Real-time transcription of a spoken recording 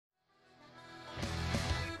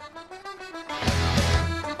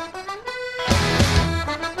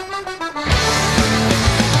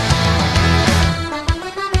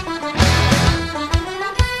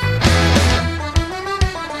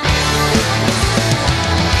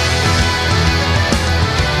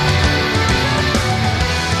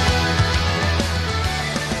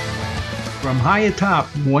high atop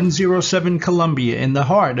 107 Columbia in the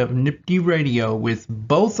heart of Nifty Radio with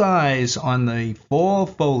both eyes on the fall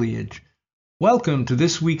foliage. Welcome to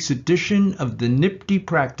this week's edition of the Nifty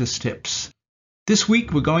Practice Tips. This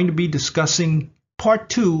week we're going to be discussing Part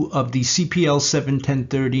 2 of the CPL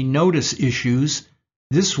 71030 notice issues,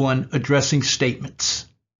 this one addressing statements.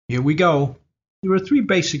 Here we go. There are three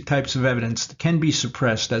basic types of evidence that can be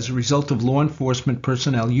suppressed as a result of law enforcement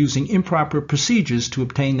personnel using improper procedures to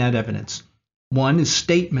obtain that evidence. One is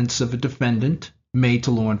statements of a defendant made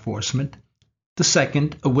to law enforcement. The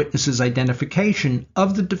second, a witness's identification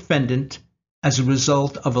of the defendant as a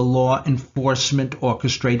result of a law enforcement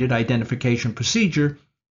orchestrated identification procedure,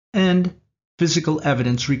 and physical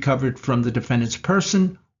evidence recovered from the defendant's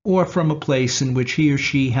person or from a place in which he or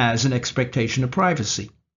she has an expectation of privacy.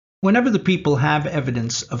 Whenever the people have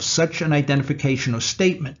evidence of such an identification or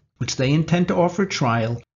statement which they intend to offer at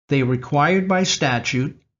trial, they are required by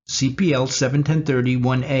statute, CPL 71030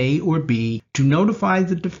 1A or B, to notify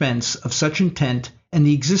the defense of such intent and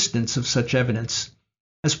the existence of such evidence.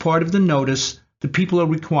 As part of the notice, the people are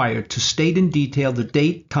required to state in detail the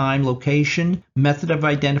date, time, location, method of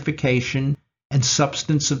identification, and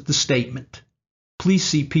substance of the statement. Please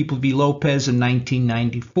see People v. Lopez, a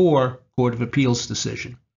 1994 Court of Appeals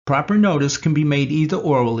decision. Proper notice can be made either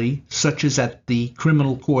orally, such as at the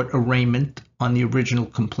criminal court arraignment on the original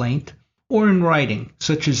complaint, or in writing,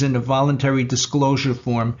 such as in a voluntary disclosure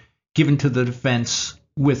form given to the defense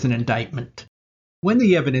with an indictment. When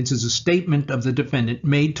the evidence is a statement of the defendant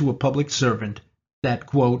made to a public servant that,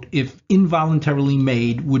 quote, if involuntarily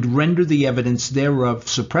made, would render the evidence thereof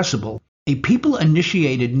suppressible, a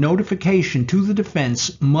people-initiated notification to the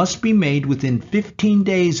defense must be made within 15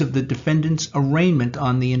 days of the defendant's arraignment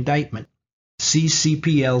on the indictment. See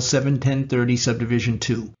CPL 71030 Subdivision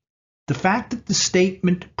 2. The fact that the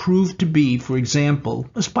statement proved to be, for example,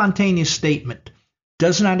 a spontaneous statement,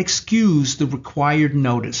 does not excuse the required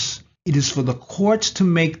notice. It is for the courts to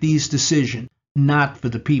make these decisions, not for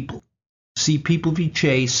the people. See People v.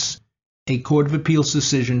 Chase, a Court of Appeals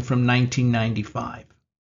decision from 1995.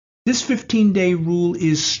 This 15-day rule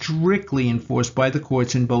is strictly enforced by the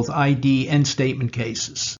courts in both ID and statement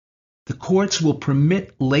cases. The courts will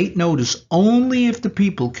permit late notice only if the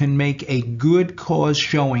people can make a good cause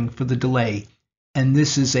showing for the delay, and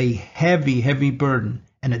this is a heavy burden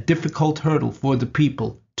and a difficult hurdle for the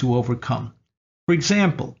people to overcome. For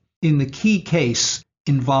example, in the key case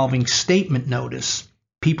involving statement notice,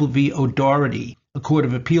 People v. O'Doherty, a Court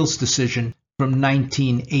of Appeals decision from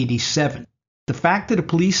 1987, the fact that a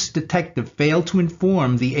police detective failed to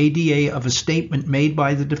inform the ADA of a statement made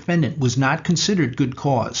by the defendant was not considered good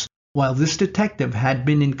cause. While this detective had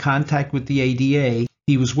been in contact with the ADA,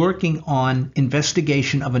 he was working on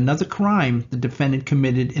investigation of another crime the defendant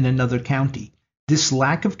committed in another county. This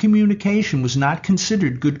lack of communication was not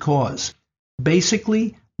considered good cause.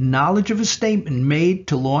 Basically, knowledge of a statement made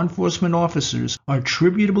to law enforcement officers are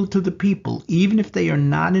attributable to the people even if they are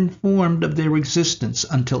not informed of their existence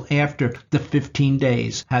until after the 15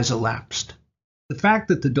 days has elapsed. The fact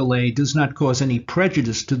that the delay does not cause any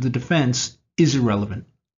prejudice to the defense is irrelevant.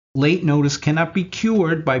 Late notice cannot be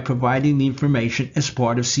cured by providing the information as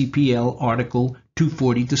part of CPL Article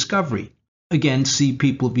 240 discovery. Again, see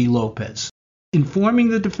People v. Lopez. Informing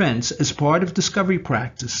the defense as part of discovery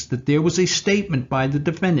practice that there was a statement by the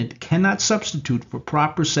defendant cannot substitute for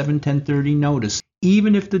proper 71030 notice,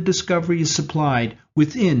 even if the discovery is supplied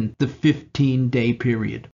within the 15-day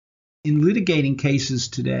period. In litigating cases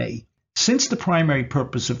today, since the primary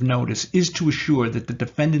purpose of notice is to assure that the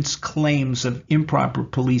defendant's claims of improper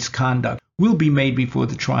police conduct will be made before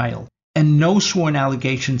the trial, and no sworn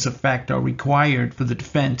allegations of fact are required for the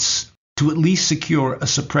defense to at least secure a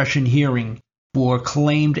suppression hearing for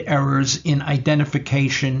claimed errors in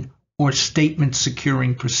identification or statement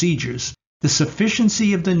securing procedures, the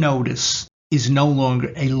sufficiency of the notice is no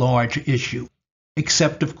longer a large issue,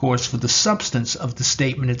 except of course for the substance of the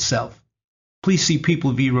statement itself. Please see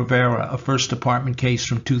People v. Rivera, a First Department case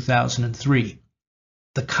from 2003.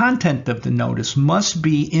 The content of the notice must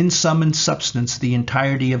be in sum and substance the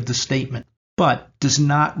entirety of the statement, but does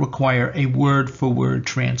not require a word-for-word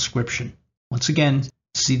transcription. Once again,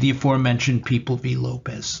 see the aforementioned People v.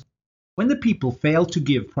 Lopez. When the people fail to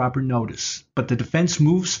give proper notice, but the defense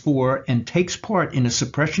moves for and takes part in a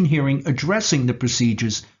suppression hearing addressing the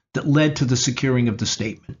procedures that led to the securing of the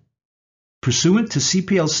statement. Pursuant to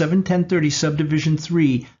CPL 71030 Subdivision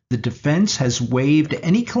 3, the defense has waived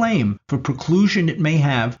any claim for preclusion it may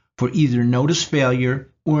have for either notice failure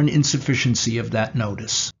or an insufficiency of that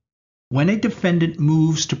notice. When a defendant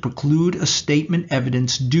moves to preclude a statement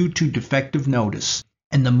evidence due to defective notice,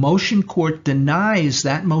 and the motion court denies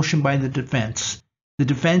that motion by the defense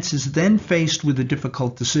is then faced with a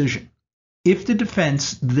difficult decision. If the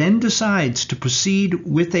defense then decides to proceed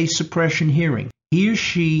with a suppression hearing, he or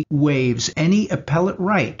she waives any appellate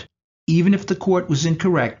right, even if the court was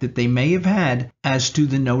incorrect, that they may have had as to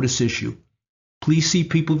the notice issue. Please see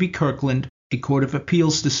People v. Kirkland, a Court of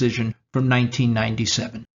Appeals decision from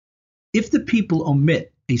 1997. If the people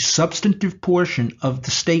omit a substantive portion of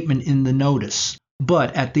the statement in the notice,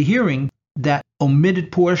 but at the hearing that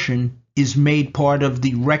omitted portion is made part of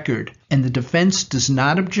the record, and the defense does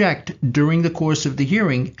not object during the course of the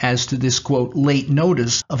hearing as to this, quote, late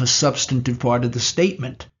notice of a substantive part of the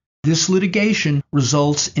statement, this litigation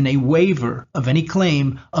results in a waiver of any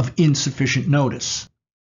claim of insufficient notice.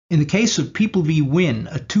 In the case of People v. Wynn,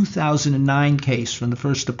 a 2009 case from the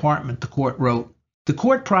First Department, the court wrote, "The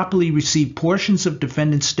court properly received portions of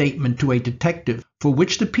defendant's statement to a detective for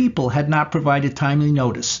which the people had not provided timely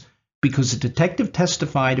notice, because the detective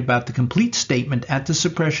testified about the complete statement at the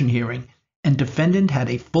suppression hearing, and defendant had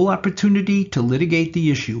a full opportunity to litigate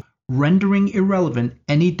the issue, rendering irrelevant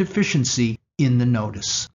any deficiency in the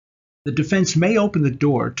notice." The defense may open the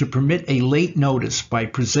door to permit a late notice by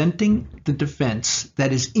presenting the defense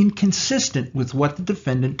that is inconsistent with what the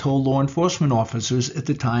defendant told law enforcement officers at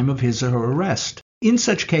the time of his or her arrest. In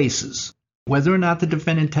such cases, whether or not the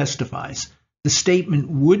defendant testifies, the statement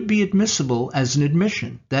would be admissible as an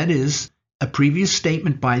admission, that is, a previous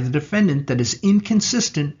statement by the defendant that is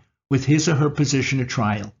inconsistent with his or her position at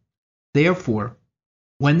trial. Therefore,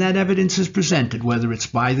 when that evidence is presented, whether it's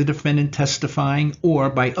by the defendant testifying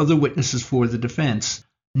or by other witnesses for the defense,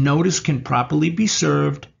 notice can properly be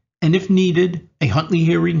served, and if needed, a Huntley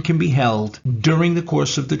hearing can be held during the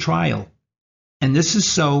course of the trial. And this is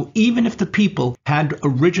so even if the people had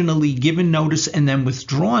originally given notice and then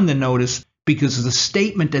withdrawn the notice because the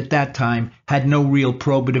statement at that time had no real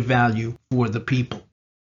probative value for the people.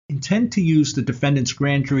 Intent to use the defendant's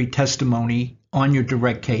grand jury testimony on your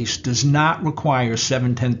direct case does not require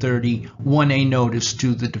 71030 1A notice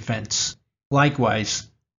to the defense. Likewise,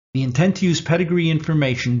 the intent to use pedigree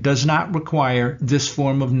information does not require this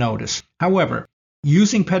form of notice. However,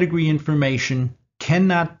 using pedigree information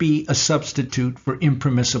cannot be a substitute for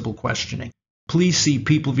impermissible questioning. Please see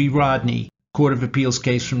People v. Rodney, Court of Appeals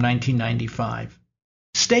case from 1995.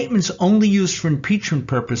 Statements only used for impeachment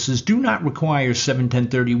purposes do not require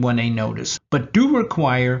 71030 1A notice, but do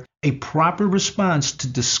require a proper response to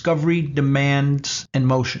discovery demands and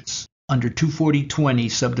motions under 24020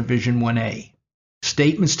 subdivision 1A.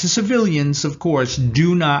 Statements to civilians, of course,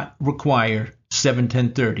 do not require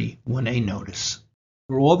 71030 1A notice.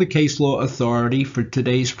 For all the case law authority for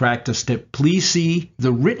today's practice tip, please see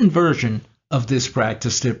the written version of this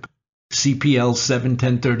practice tip, CPL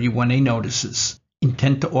 71030 1A notices,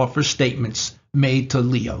 intent to offer statements made to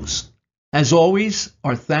Leos. As always,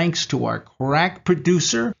 our thanks to our crack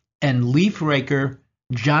producer and leaf raker,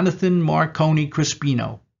 Jonathan Marconi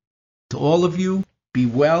Crispino. To all of you, be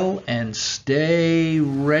well and stay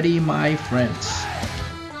ready, my friends.